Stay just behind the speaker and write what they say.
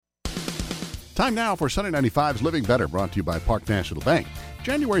Time now for Sunny 95's Living Better, brought to you by Park National Bank.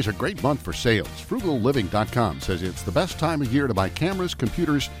 January is a great month for sales. FrugalLiving.com says it's the best time of year to buy cameras,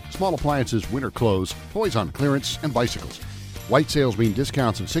 computers, small appliances, winter clothes, toys on clearance, and bicycles. White sales mean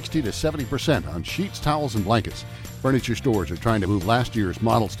discounts of 60 to 70% on sheets, towels, and blankets. Furniture stores are trying to move last year's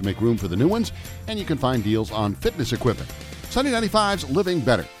models to make room for the new ones, and you can find deals on fitness equipment. Sunny 95's Living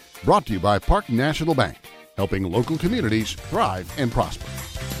Better, brought to you by Park National Bank, helping local communities thrive and prosper.